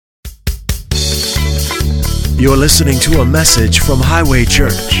You're listening to a message from Highway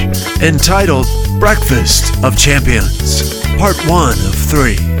Church entitled Breakfast of Champions, Part 1 of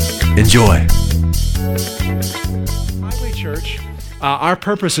 3. Enjoy. Highway Church, our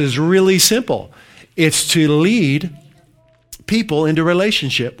purpose is really simple. It's to lead people into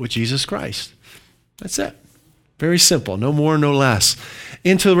relationship with Jesus Christ. That's it. Very simple. No more, no less.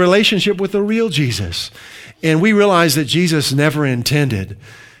 Into relationship with the real Jesus. And we realize that Jesus never intended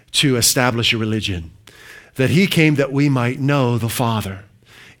to establish a religion, that he came that we might know the Father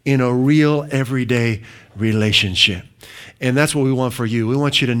in a real, everyday relationship. And that's what we want for you. We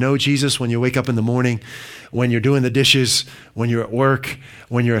want you to know Jesus when you wake up in the morning, when you're doing the dishes, when you're at work,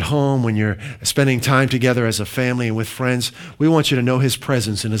 when you're at home, when you're spending time together as a family and with friends. We want you to know his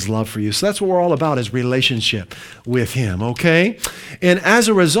presence and his love for you. So that's what we're all about, is relationship with him, okay? And as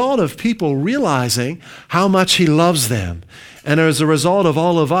a result of people realizing how much he loves them, and as a result of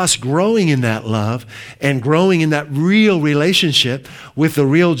all of us growing in that love and growing in that real relationship with the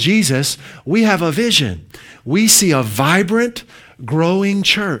real Jesus, we have a vision. We see a vibrant, growing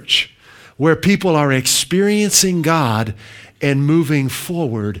church where people are experiencing God and moving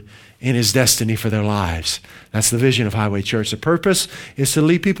forward in his destiny for their lives. That's the vision of Highway Church. The purpose is to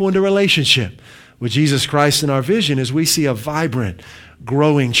lead people into relationship with Jesus Christ, and our vision is we see a vibrant,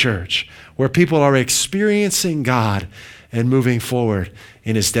 growing church where people are experiencing God and moving forward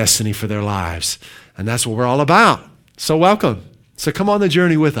in his destiny for their lives. And that's what we're all about. So welcome. So come on the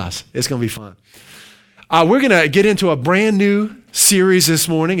journey with us. It's going to be fun. We're going to get into a brand new series this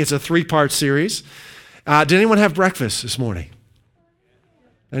morning. It's a 3-part series. Did anyone have breakfast this morning?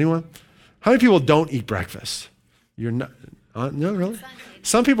 Anyone? How many people don't eat breakfast? You're not? No, really?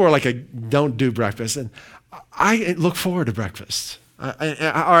 Some people are like, don't do breakfast. And I look forward to breakfast. All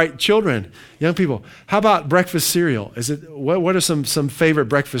right, children, young people, how about breakfast cereal? What are some favorite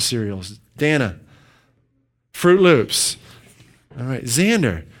breakfast cereals? Dana, Fruit Loops. All right,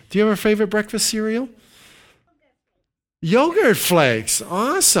 Xander, do you have a favorite breakfast cereal? Yogurt Flakes,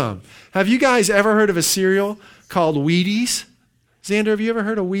 awesome. Have you guys ever heard of a cereal called Wheaties? Xander, have you ever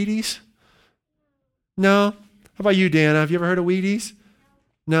heard of Wheaties? No? How about you, Dana? Have you ever heard of Wheaties?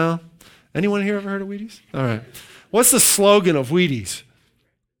 No? Anyone here ever heard of Wheaties? All right. What's the slogan of Wheaties?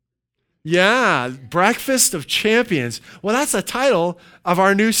 Yeah, Breakfast of Champions. Well, that's the title of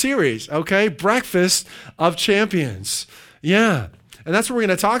our new series, okay? Breakfast of Champions. Yeah, and that's what we're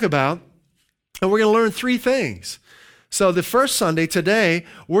going to talk about, and we're going to learn 3 things. So the first Sunday, today,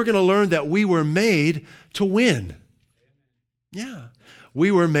 we're going to learn that we were made to win. Yeah,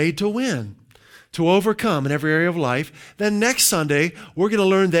 we were made to win, to overcome in every area of life. Then next Sunday, we're going to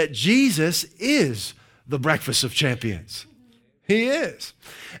learn that Jesus is the Breakfast of Champions. He is.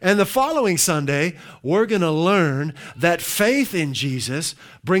 And the following Sunday, we're going to learn that faith in Jesus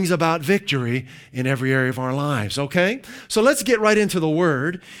brings about victory in every area of our lives, okay? So let's get right into the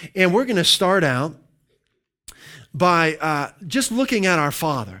Word, and we're going to start out by just looking at our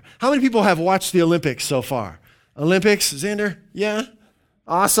Father. How many people have watched the Olympics so far? Olympics, Xander? Yeah?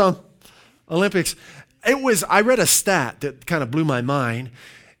 Awesome. Olympics. I read a stat that kind of blew my mind.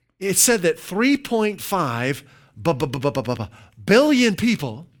 It said that 3.5 billion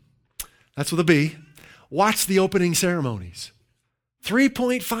people, that's with a B, watched the opening ceremonies.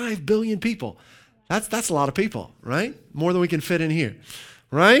 3.5 billion people. That's a lot of people, right? More than we can fit in here,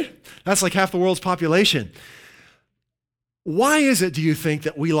 right? That's like half the world's population. Why is it, do you think,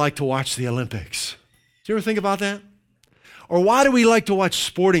 that we like to watch the Olympics? Do you ever think about that? Or why do we like to watch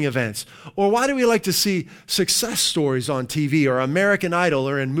sporting events? Or why do we like to see success stories on TV or American Idol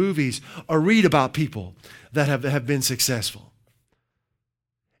or in movies or read about people that have been successful?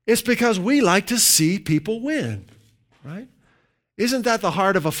 It's because we like to see people win, right? Isn't that the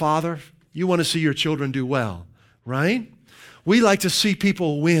heart of a father? You want to see your children do well, right? We like to see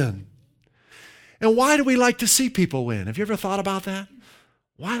people win. And why do we like to see people win? Have you ever thought about that?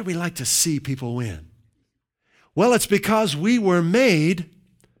 Why do we like to see people win? Well, it's because we were made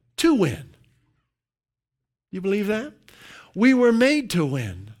to win. You believe that? We were made to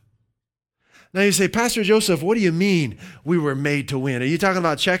win. Now you say, Pastor Joseph, what do you mean we were made to win? Are you talking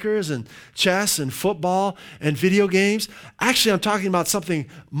about checkers and chess and football and video games? Actually, I'm talking about something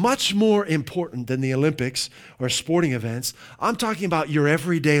much more important than the Olympics or sporting events. I'm talking about your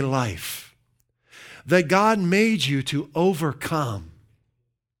everyday life. That God made you to overcome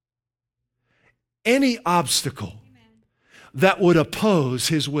any obstacle that would oppose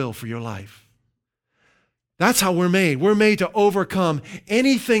his will for your life. That's how we're made. We're made to overcome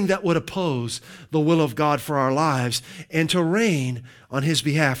anything that would oppose the will of God for our lives and to reign on his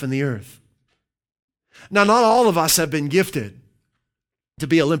behalf in the earth. Now, not all of us have been gifted to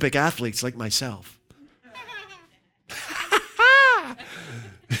be Olympic athletes like myself.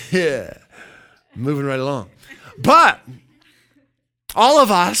 Yeah, moving right along. But all of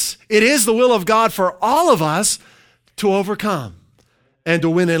us, it is the will of God for all of us to overcome and to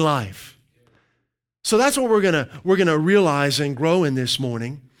win in life. So that's what we're gonna realize and grow in this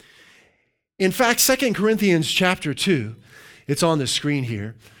morning. In fact, 2 Corinthians chapter 2, it's on the screen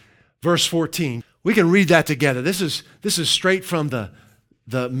here, verse 14. We can read that together. This is straight from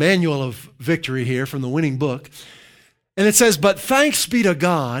the manual of victory here, from the winning book. And it says, "But thanks be to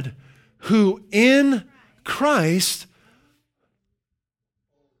God, who in Christ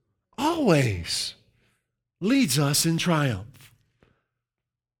always leads us in triumph."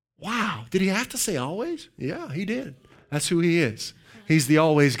 Wow. Did he have to say always? Yeah, he did. That's who he is. He's the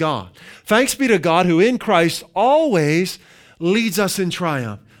always God. Thanks be to God, who in Christ always leads us in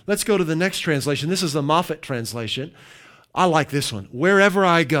triumph. Let's go to the next translation. This is the Moffat translation. I like this one. "Wherever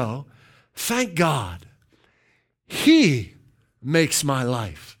I go, thank God, he makes my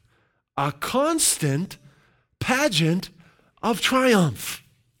life a constant pageant of triumph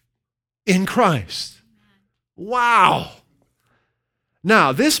in Christ." Wow.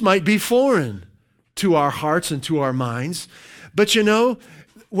 Now, this might be foreign to our hearts and to our minds, but you know,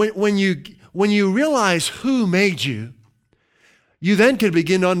 when you realize who made you, you then can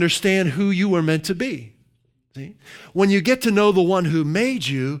begin to understand who you were meant to be. See? When you get to know the one who made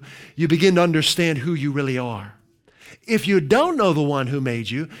you, you begin to understand who you really are. If you don't know the one who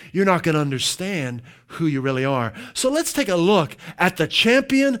made you, you're not going to understand who you really are. So let's take a look at the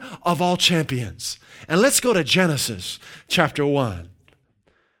champion of all champions. And let's go to Genesis chapter 1.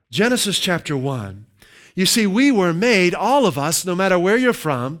 Genesis chapter 1. You see, we were made, all of us, no matter where you're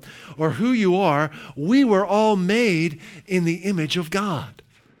from or who you are, we were all made in the image of God.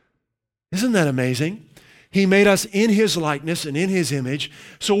 Isn't that amazing? He made us in his likeness and in his image.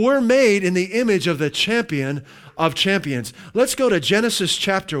 So we're made in the image of the champion of champions. Let's go to Genesis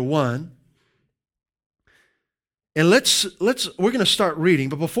chapter 1. And we're going to start reading,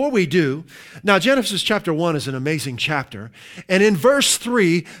 but before we do, now Genesis chapter 1 is an amazing chapter. And in verse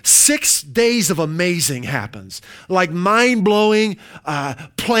 3, 6 days of amazing happens. Like mind-blowing,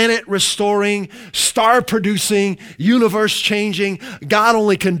 planet-restoring, star-producing, universe-changing. God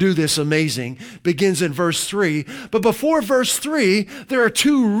only can do this amazing. Begins in verse 3. But before verse 3, there are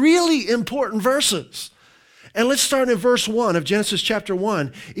two really important verses. And let's start in verse 1 of Genesis chapter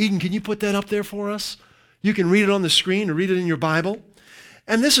 1. Eden, can you put that up there for us? You can read it on the screen or read it in your Bible.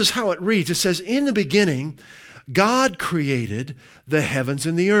 And this is how it reads. It says, "In the beginning, God created the heavens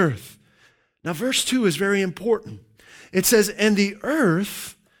and the earth." Now, verse 2 is very important. It says, "And the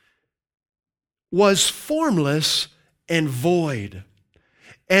earth was formless and void,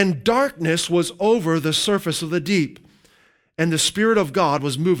 and darkness was over the surface of the deep, and the Spirit of God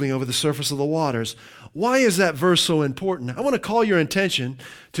was moving over the surface of the waters." Why is that verse so important? I want to call your attention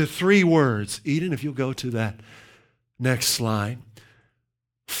to 3 words. Eden, if you'll go to that next slide.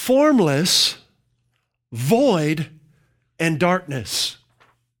 Formless, void, and darkness.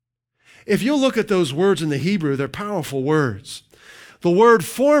 If you look at those words in the Hebrew, they're powerful words. The word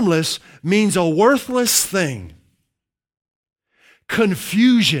formless means a worthless thing,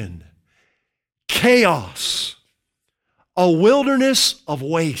 confusion, chaos, a wilderness of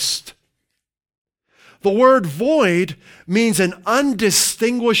waste. The word void means an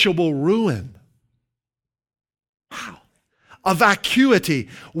undistinguishable ruin. Wow. A vacuity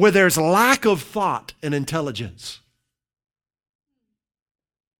where there's lack of thought and intelligence.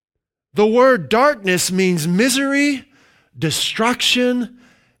 The word darkness means misery, destruction,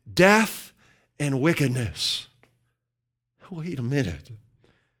 death, and wickedness. Wait a minute.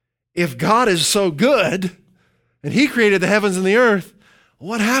 If God is so good and he created the heavens and the earth,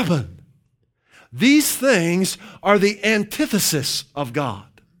 what happened? These things are the antithesis of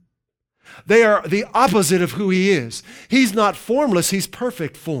God. They are the opposite of who he is. He's not formless, he's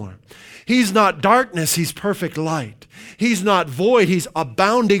perfect form. He's not darkness, he's perfect light. He's not void, he's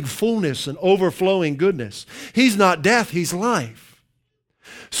abounding fullness and overflowing goodness. He's not death, he's life.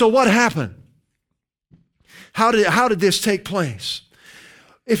 So what happened? How did this take place?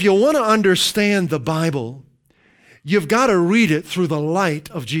 If you want to understand the Bible, you've got to read it through the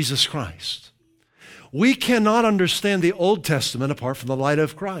light of Jesus Christ. We cannot understand the Old Testament apart from the light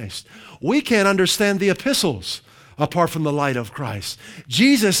of Christ. We can't understand the epistles apart from the light of Christ.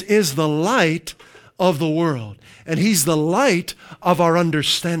 Jesus is the light of the world, and he's the light of our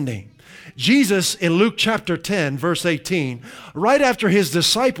understanding. Jesus, in Luke chapter 10, verse 18, right after his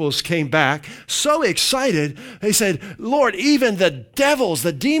disciples came back, so excited, they said, "Lord, even the devils,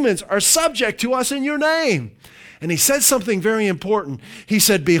 the demons are subject to us in your name." And he said something very important. He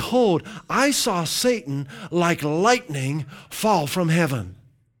said, "Behold, I saw Satan like lightning fall from heaven."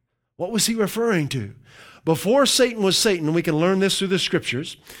 What was he referring to? Before Satan was Satan, and we can learn this through the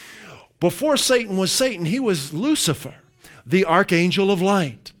scriptures, before Satan was Satan, he was Lucifer, the archangel of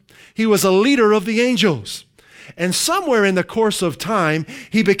light. He was a leader of the angels. And somewhere in the course of time,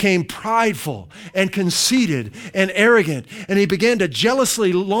 he became prideful and conceited and arrogant, and he began to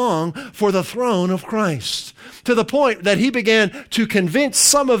jealously long for the throne of Christ, to the point that he began to convince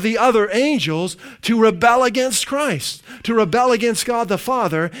some of the other angels to rebel against Christ, to rebel against God the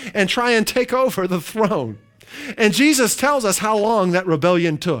Father, and try and take over the throne. And Jesus tells us how long that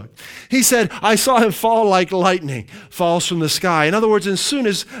rebellion took. He said, I saw him fall like lightning falls from the sky. In other words, as soon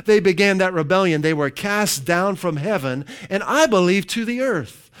as they began that rebellion, they were cast down from heaven, and I believe to the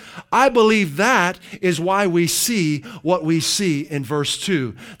earth. I believe that is why we see what we see in verse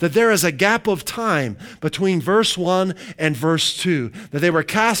 2, that there is a gap of time between verse 1 and verse 2, that they were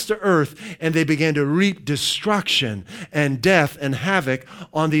cast to earth and they began to reap destruction and death and havoc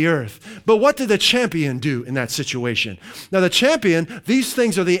on the earth. But what did the champion do in that situation? Now the champion, these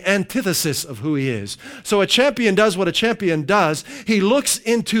things are the antithesis of who he is. So a champion does what a champion does. He looks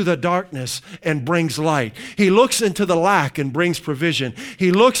into the darkness and brings light. He looks into the lack and brings provision.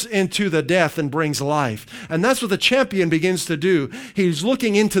 He looks into the death and brings life. And that's what the champion begins to do. He's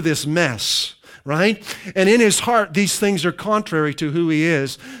looking into this mess, right? And in his heart, these things are contrary to who he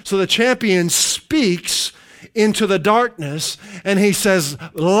is. So the champion speaks into the darkness and he says,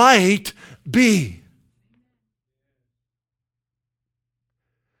 light be.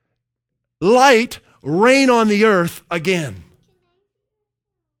 Light reign on the earth again.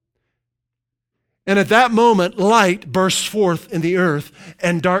 And at that moment, light bursts forth in the earth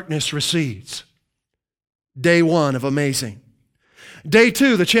and darkness recedes. Day one of amazing. Day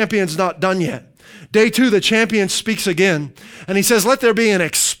two, the champion's not done yet. Day two, the champion speaks again, and he says, let there be an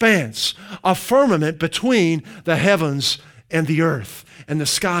expanse, a firmament between the heavens and the earth, and the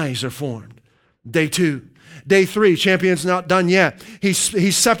skies are formed. Day two. Day three, champion's not done yet. He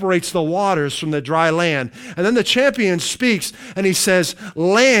separates the waters from the dry land. And then the champion speaks, and he says,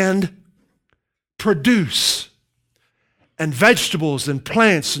 land produce, and vegetables and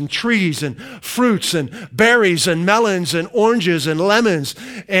plants and trees and fruits and berries and melons and oranges and lemons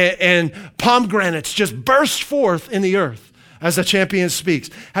and pomegranates just burst forth in the earth as the champion speaks.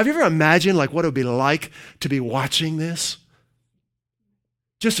 Have you ever imagined what it would be like to be watching this?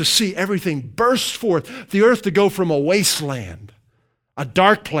 Just to see everything burst forth, the earth to go from a wasteland, a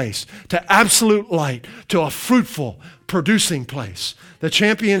dark place, to absolute light, to a fruitful, producing place. The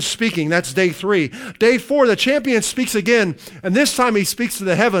champion speaking, that's day three. Day four, the champion speaks again, and this time he speaks to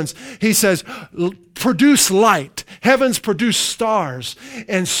the heavens. He says, produce light. Heavens produce stars,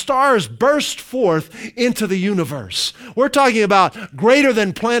 and stars burst forth into the universe. We're talking about greater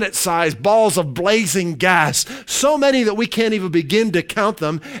than planet-sized balls of blazing gas, so many that we can't even begin to count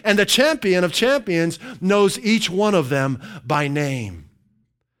them, and the champion of champions knows each one of them by name.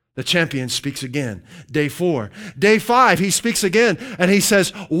 The champion speaks again. Day four. Day five, he speaks again, and he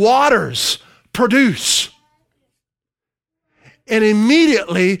says, waters produce. And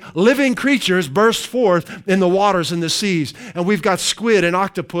immediately, living creatures burst forth in the waters and the seas. And we've got squid and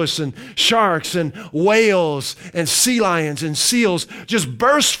octopus and sharks and whales and sea lions and seals just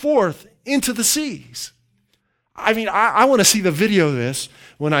burst forth into the seas. I mean, I want to see the video of this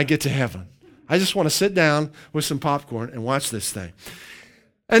when I get to heaven. I just want to sit down with some popcorn and watch this thing.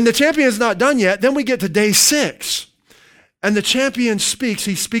 And the champion's not done yet. Then we get to day 6. And the champion speaks.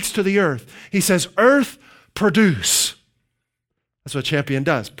 He speaks to the earth. He says, earth, produce. That's what a champion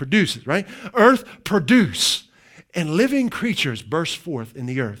does. Produces, right? Earth, produce. And living creatures burst forth in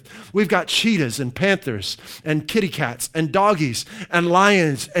the earth. We've got cheetahs and panthers and kitty cats and doggies and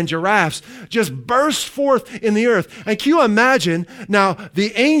lions and giraffes just burst forth in the earth. And can you imagine now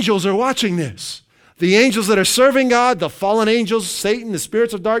the angels are watching this? The angels that are serving God, the fallen angels, Satan, the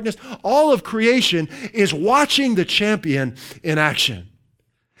spirits of darkness, all of creation is watching the champion in action.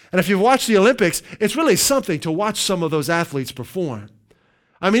 And if you've watched the Olympics, it's really something to watch some of those athletes perform.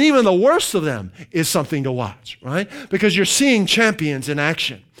 I mean, even the worst of them is something to watch, right? Because you're seeing champions in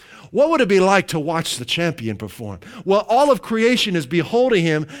action. What would it be like to watch the champion perform? Well, all of creation is beholding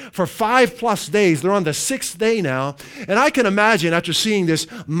him for 5+ days. They're on the 6th day now. And I can imagine after seeing this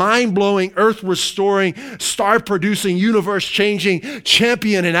mind-blowing, earth-restoring, star-producing, universe-changing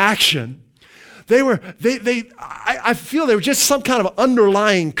champion in action, I feel there was just some kind of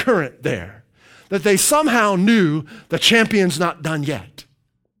underlying current there, that they somehow knew the champion's not done yet.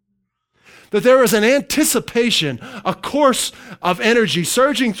 That there was an anticipation, a course of energy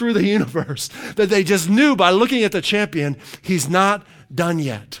surging through the universe that they just knew by looking at the champion, he's not done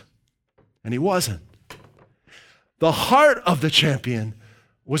yet. And he wasn't. The heart of the champion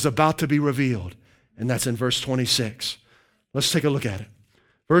was about to be revealed. And that's in verse 26. Let's take a look at it.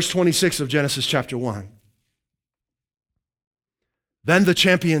 Verse 26 of Genesis chapter 1. Then the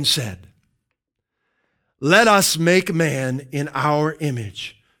champion said, let us make man in our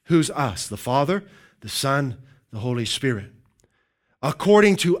image. Who's us? The Father, the Son, the Holy Spirit.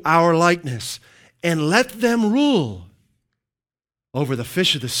 According to our likeness. And let them rule over the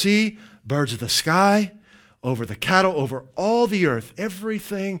fish of the sea, birds of the sky, over the cattle, over all the earth,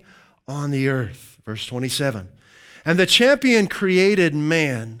 everything on the earth. Verse 27. And the champion created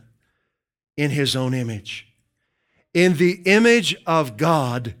man in his own image. In the image of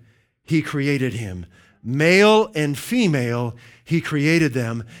God, he created him. Male and female, he created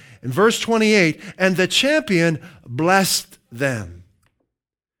them. In verse 28, and the champion blessed them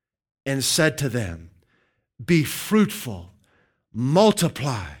and said to them, be fruitful,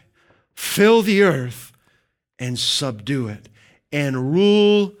 multiply, fill the earth, and subdue it, and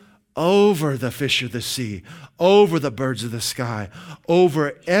rule over the fish of the sea, over the birds of the sky,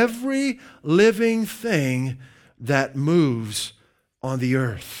 over every living thing that moves on the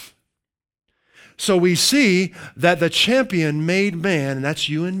earth. So we see that the champion made man, and that's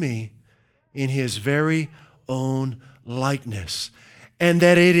you and me, in his very own likeness. And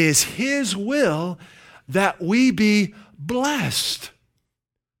that it is his will that we be blessed.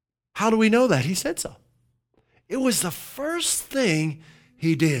 How do we know that? He said so. It was the first thing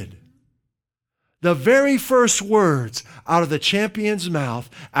he did. The very first words out of the champion's mouth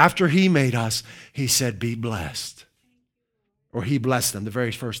after he made us, he said, be blessed. Or he blessed them, the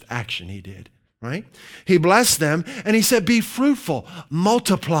very first action he did. Right? He blessed them and he said, be fruitful,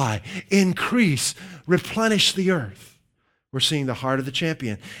 multiply, increase, replenish the earth. We're seeing the heart of the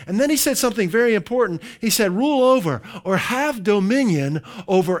champion. And then he said something very important. He said, rule over or have dominion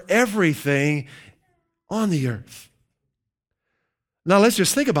over everything on the earth. Now let's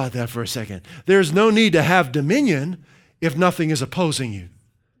just think about that for a second. There's no need to have dominion if nothing is opposing you.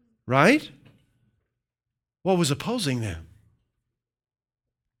 Right? What was opposing them?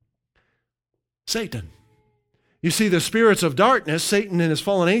 Satan. You see, the spirits of darkness, Satan and his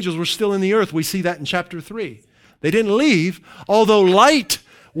fallen angels, were still in the earth. We see that in chapter 3. They didn't leave, although light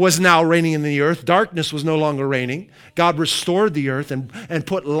was now reigning in the earth. Darkness was no longer reigning. God restored the earth and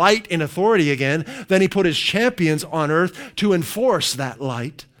put light in authority again. Then he put his champions on earth to enforce that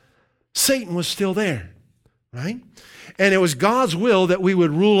light. Satan was still there, right? And it was God's will that we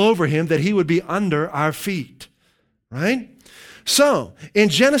would rule over him, that he would be under our feet, right? So, in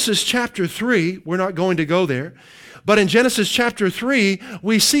Genesis chapter 3, we're not going to go there, but in Genesis chapter 3,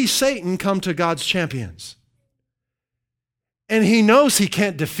 we see Satan come to God's champions. And he knows he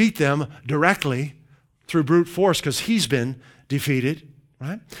can't defeat them directly through brute force because he's been defeated,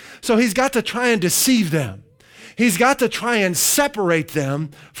 right? So he's got to try and deceive them. He's got to try and separate them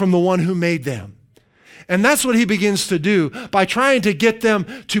from the one who made them. And that's what he begins to do by trying to get them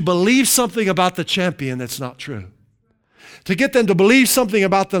to believe something about the champion that's not true. To get them to believe something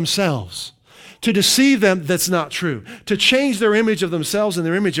about themselves, to deceive them that's not true, to change their image of themselves and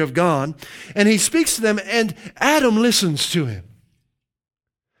their image of God. And he speaks to them, and Adam listens to him.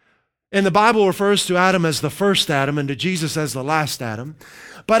 And the Bible refers to Adam as the first Adam and to Jesus as the last Adam.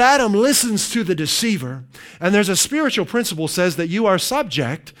 But Adam listens to the deceiver, and there's a spiritual principle that says that you are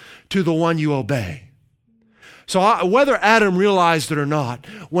subject to the one you obey. So whether Adam realized it or not,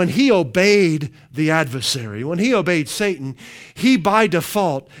 when he obeyed the adversary, when he obeyed Satan, he by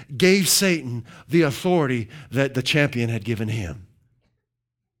default gave Satan the authority that the champion had given him.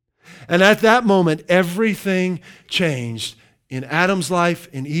 And at that moment, everything changed in Adam's life,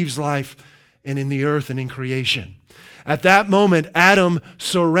 in Eve's life, and in the earth and in creation. At that moment, Adam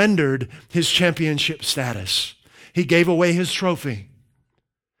surrendered his championship status. He gave away his trophy.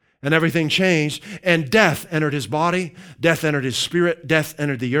 And everything changed, and death entered his body, death entered his spirit, death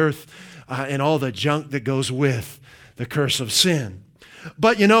entered the earth, and all the junk that goes with the curse of sin.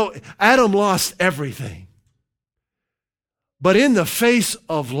 But you know, Adam lost everything. But in the face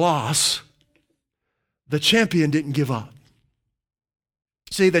of loss, the champion didn't give up.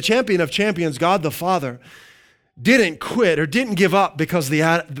 See, the champion of champions, God the Father, didn't quit or didn't give up because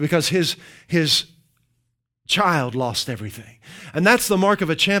his child lost everything. And that's the mark of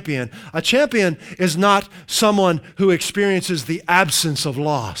a champion. A champion is not someone who experiences the absence of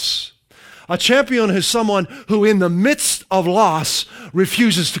loss. A champion is someone who in the midst of loss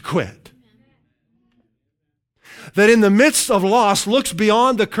refuses to quit. That in the midst of loss looks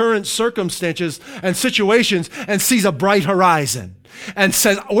beyond the current circumstances and situations and sees a bright horizon. and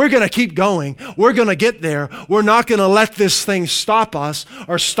says, we're going to keep going. We're going to get there. We're not going to let this thing stop us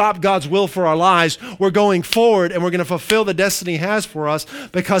or stop God's will for our lives. We're going forward and we're going to fulfill the destiny He has for us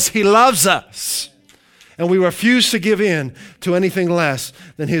because He loves us. And we refuse to give in to anything less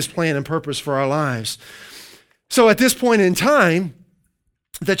than His plan and purpose for our lives. So at this point in time,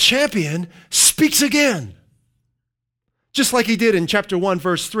 the champion speaks again. Just like he did in chapter 1,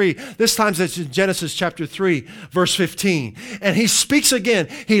 verse 3. This time it's in Genesis chapter 3, verse 15. And he speaks again.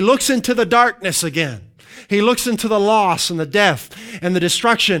 He looks into the darkness again. He looks into the loss and the death and the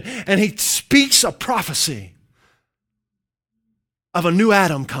destruction. And he speaks a prophecy of a new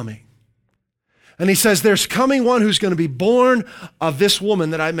Adam coming. And he says, there's coming one who's going to be born of this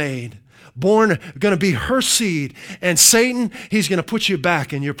woman that I made. Born, going to be her seed. And Satan, he's going to put you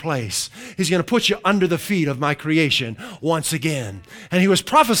back in your place. He's going to put you under the feet of my creation once again. And he was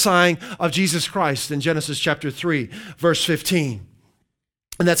prophesying of Jesus Christ in Genesis chapter 3, verse 15.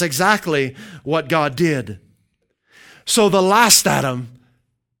 And that's exactly what God did. So the last Adam,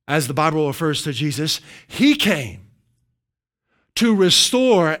 as the Bible refers to Jesus, he came to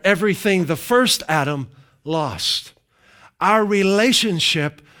restore everything the first Adam lost. Our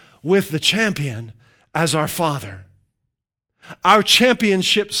relationship with the champion as our Father. Our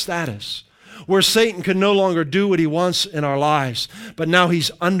championship status, where Satan can no longer do what he wants in our lives, but now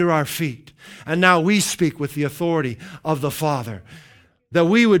he's under our feet. And now we speak with the authority of the Father, that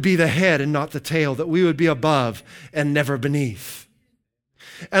we would be the head and not the tail, that we would be above and never beneath.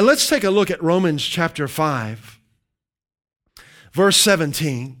 And let's take a look at Romans chapter 5, verse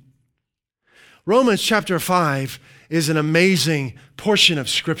 17. Romans chapter 5 is an amazing portion of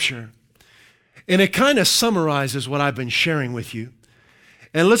Scripture. And it kind of summarizes what I've been sharing with you.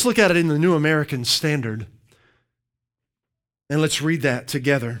 And let's look at it in the New American Standard. And let's read that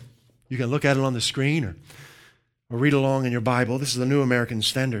together. You can look at it on the screen or read along in your Bible. This is the New American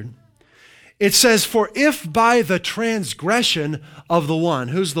Standard. It says, for if by the transgression of the one,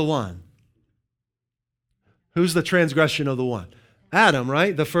 who's the one? Who's the transgression of the one? Adam,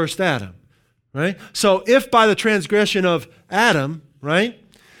 right? The first Adam. Right? So if by the transgression of Adam, right,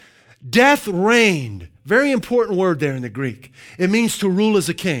 death reigned. Very important word there in the Greek. It means to rule as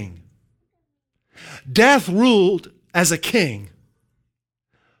a king. Death ruled as a king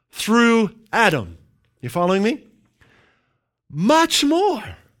through Adam. You following me? Much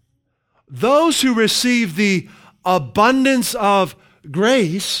more. Those who receive the abundance of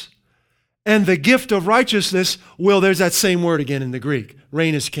grace and the gift of righteousness will, there's that same word again in the Greek,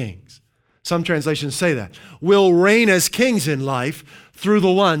 reign as kings. Some translations say that. Will reign as kings in life through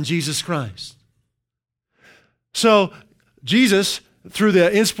the one, Jesus Christ. So Jesus, through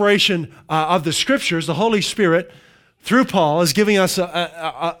the inspiration of the Scriptures, the Holy Spirit, through Paul, is giving us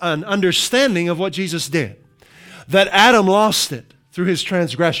an understanding of what Jesus did. That Adam lost it through his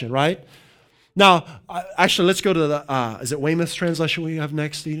transgression, right? Now, actually, let's go to the, is it Weymouth's translation we have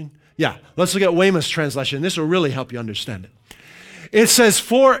next, Eden? Yeah, let's look at Weymouth's translation. This will really help you understand it. It says,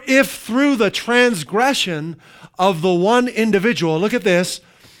 for if through the transgression of the one individual, look at this,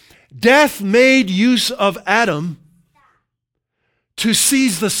 death made use of Adam to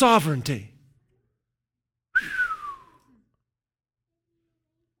seize the sovereignty.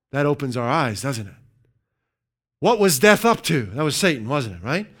 That opens our eyes, doesn't it? What was death up to? That was Satan, wasn't it,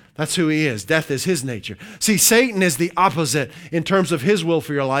 right? That's who he is. Death is his nature. See, Satan is the opposite in terms of his will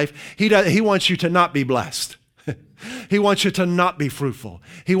for your life. He wants you to not be blessed. He wants you to not be fruitful.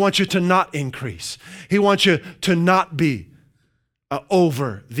 He wants you to not increase. He wants you to not be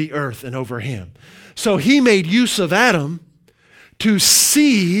over the earth and over him. So he made use of Adam to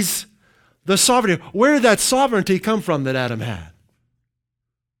seize the sovereignty. Where did that sovereignty come from that Adam had?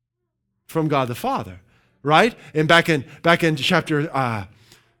 From God the Father, right? And back in chapter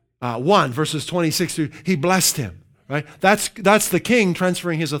 1, verses 26 through, he blessed him, right? That's the king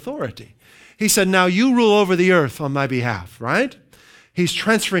transferring his authority. He said, now you rule over the earth on my behalf, right? He's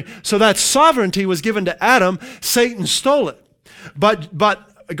transferring. So that sovereignty was given to Adam. Satan stole it. But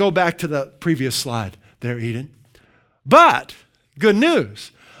go back to the previous slide there, Eden. But, good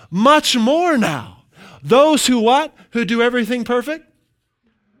news, much more now. Those who what? Who do everything perfect?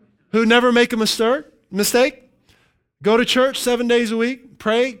 Who never make a mistake? Go to church 7 days a week?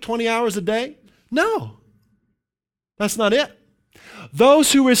 Pray 20 hours a day? No. That's not it.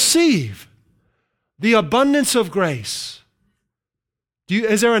 Those who receive the abundance of grace.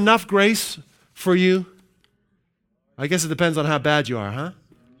 Is there enough grace for you? I guess it depends on how bad you are, huh?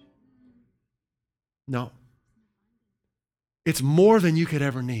 No. It's more than you could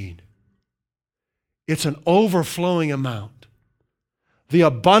ever need. It's an overflowing amount. The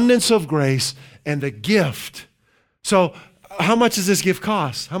abundance of grace and the gift. So how much does this gift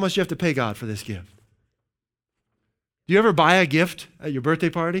cost? How much do you have to pay God for this gift? Do you ever buy a gift at your birthday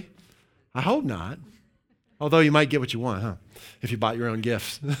party? I hope not. Although you might get what you want, huh? If you bought your own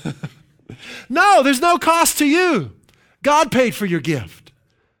gifts. No, there's no cost to you. God paid for your gift,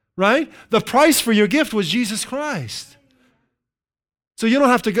 right? The price for your gift was Jesus Christ. So you don't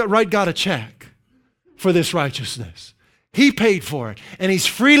have to write God a check for this righteousness. He paid for it, and He's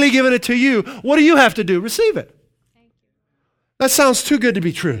freely given it to you. What do you have to do? Receive it. That sounds too good to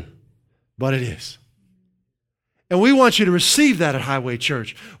be true, but it is. And we want you to receive that at Highway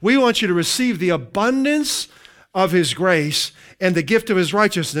Church. We want you to receive the abundance of His grace and the gift of His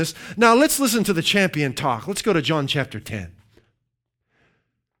righteousness. Now let's listen to the champion talk. Let's go to John chapter 10.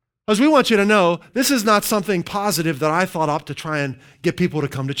 Because we want you to know, this is not something positive that I thought up to try and get people to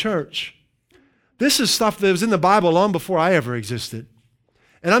come to church. This is stuff that was in the Bible long before I ever existed.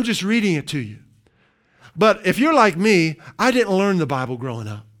 And I'm just reading it to you. But if you're like me, I didn't learn the Bible growing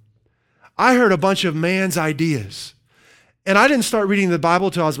up. I heard a bunch of man's ideas. And I didn't start reading the Bible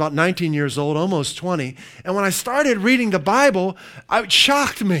until I was about 19 years old, almost 20. And when I started reading the Bible, it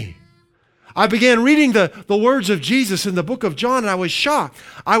shocked me. I began reading the words of Jesus in the book of John, and I was shocked.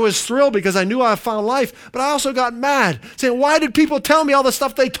 I was thrilled because I knew I found life, but I also got mad, saying, why did people tell me all the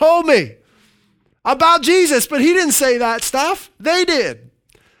stuff they told me about Jesus? But He didn't say that stuff. They did.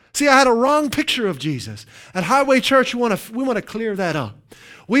 See, I had a wrong picture of Jesus. At Highway Church, we want to clear that up.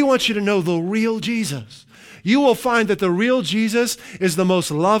 We want you to know the real Jesus. You will find that the real Jesus is the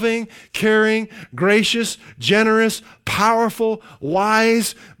most loving, caring, gracious, generous, powerful,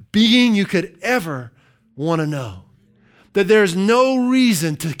 wise being you could ever want to know. That there's no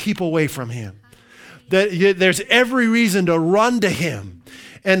reason to keep away from Him. That there's every reason to run to Him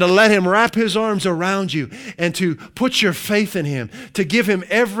and to let Him wrap His arms around you and to put your faith in Him, to give Him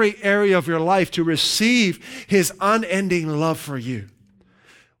every area of your life, to receive His unending love for you.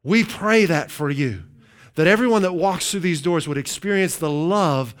 We pray that for you, that everyone that walks through these doors would experience the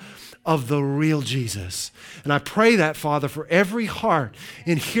love of the real Jesus. And I pray that, Father, for every heart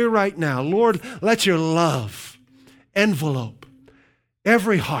in here right now. Lord, let your love envelope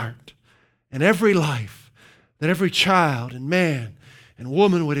every heart and every life, that every child and man and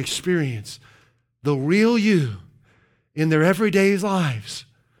woman would experience the real you in their everyday lives,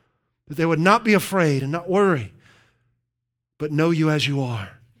 that they would not be afraid and not worry, but know you as you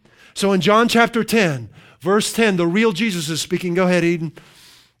are. So in John chapter 10, verse 10, the real Jesus is speaking. Go ahead, Eden.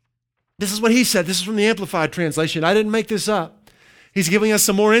 This is what He said. This is from the Amplified Translation. I didn't make this up. He's giving us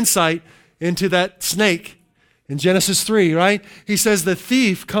some more insight into that snake in Genesis 3, right? He says the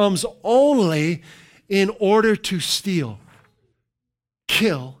thief comes only in order to steal,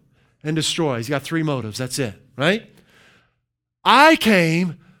 kill, and destroy. He's got three motives. That's it, right? I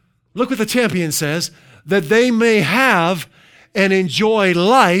came, look what the champion says, that they may have and enjoy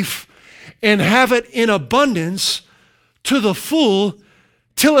life and have it in abundance to the full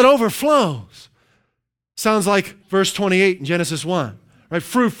till it overflows. Sounds like verse 28 in Genesis 1, right?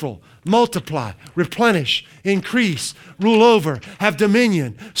 Fruitful, multiply, replenish, increase, rule over, have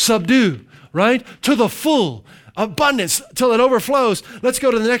dominion, subdue, right? To the full, abundance till it overflows. Let's go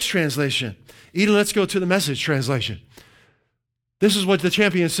to the next translation. Eden, let's go to the Message translation. This is what the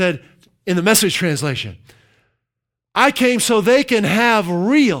champion said in the Message translation. I came so they can have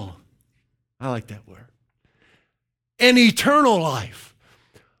real, I like that word, and eternal life.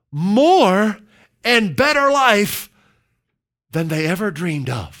 More and better life than they ever dreamed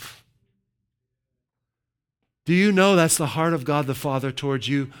of. Do you know that's the heart of God the Father towards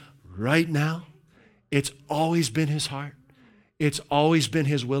you right now? It's always been His heart. It's always been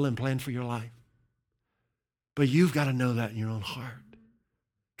His will and plan for your life. But you've got to know that in your own heart.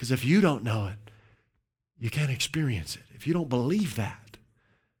 Because if you don't know it, you can't experience it. If you don't believe that,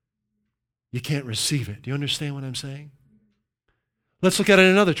 you can't receive it. Do you understand what I'm saying? Let's look at it in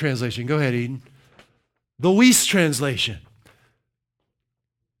another translation. Go ahead, Eden. The Weiss translation.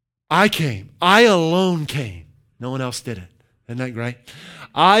 I came. I alone came. No one else did it. Isn't that great?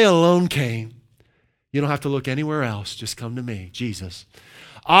 I alone came. You don't have to look anywhere else. Just come to me, Jesus.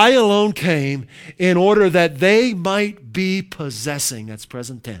 I alone came in order that they might be possessing, that's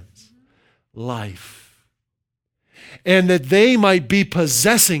present tense, life. And that they might be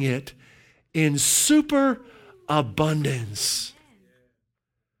possessing it in super abundance.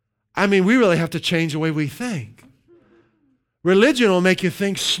 I mean, we really have to change the way we think. Religion will make you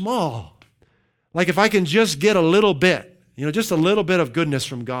think small. Like if I can just get a little bit, just a little bit of goodness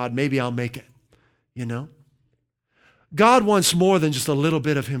from God, maybe I'll make it, God wants more than just a little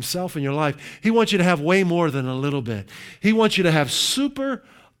bit of Himself in your life. He wants you to have way more than a little bit. He wants you to have super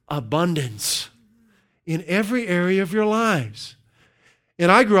abundance in every area of your lives.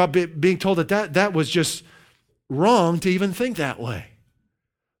 And I grew up being told that was just wrong to even think that way,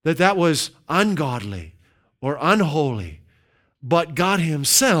 that was ungodly or unholy. But God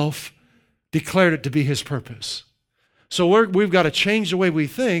himself declared it to be his purpose. So we've got to change the way we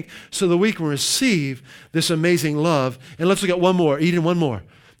think so that we can receive this amazing love. And let's look at one more. Eden, one more.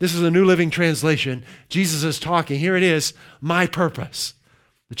 This is a New Living Translation. Jesus is talking. Here it is. My purpose.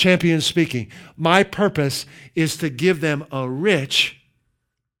 The champion speaking. My purpose is to give them a rich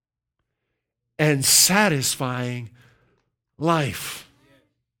and satisfying life.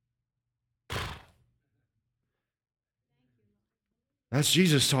 That's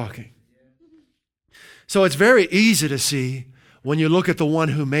Jesus talking. So it's very easy to see when you look at the one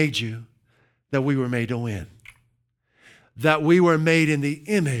who made you that we were made to win. That we were made in the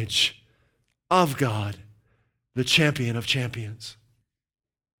image of God, the champion of champions.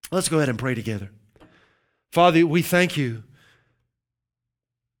 Let's go ahead and pray together. Father, we thank you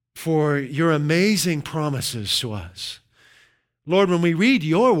for your amazing promises to us. Lord, when we read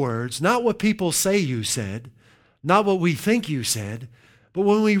your words, not what people say you said, not what we think you said, but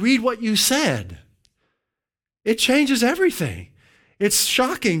when we read what you said, it changes everything. It's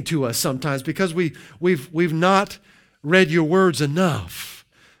shocking to us sometimes because we've not read your words enough.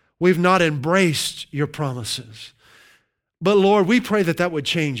 We've not embraced your promises. But Lord, we pray that would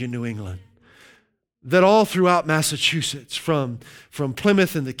change in New England. That all throughout Massachusetts, from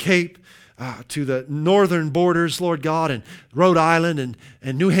Plymouth and the Cape to the northern borders, Lord God, and Rhode Island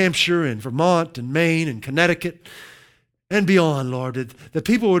and New Hampshire and Vermont and Maine and Connecticut and beyond, Lord, that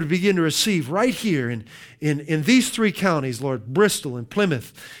people would begin to receive right here in these three counties, Lord, Bristol and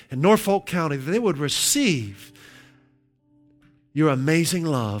Plymouth and Norfolk County, that they would receive your amazing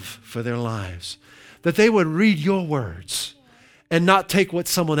love for their lives. That they would read your words and not take what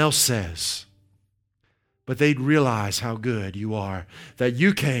someone else says, but they'd realize how good you are, that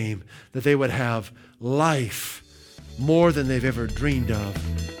you came, that they would have life more than they've ever dreamed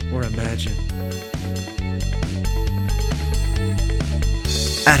of or imagined.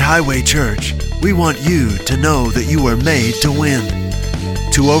 At Highway Church, we want you to know that you were made to win,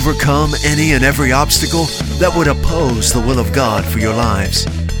 to overcome any and every obstacle that would oppose the will of God for your lives.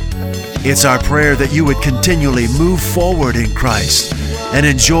 It's our prayer that you would continually move forward in Christ and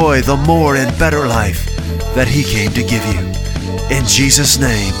enjoy the more and better life that He came to give you. In Jesus'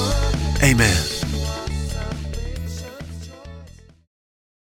 name, amen.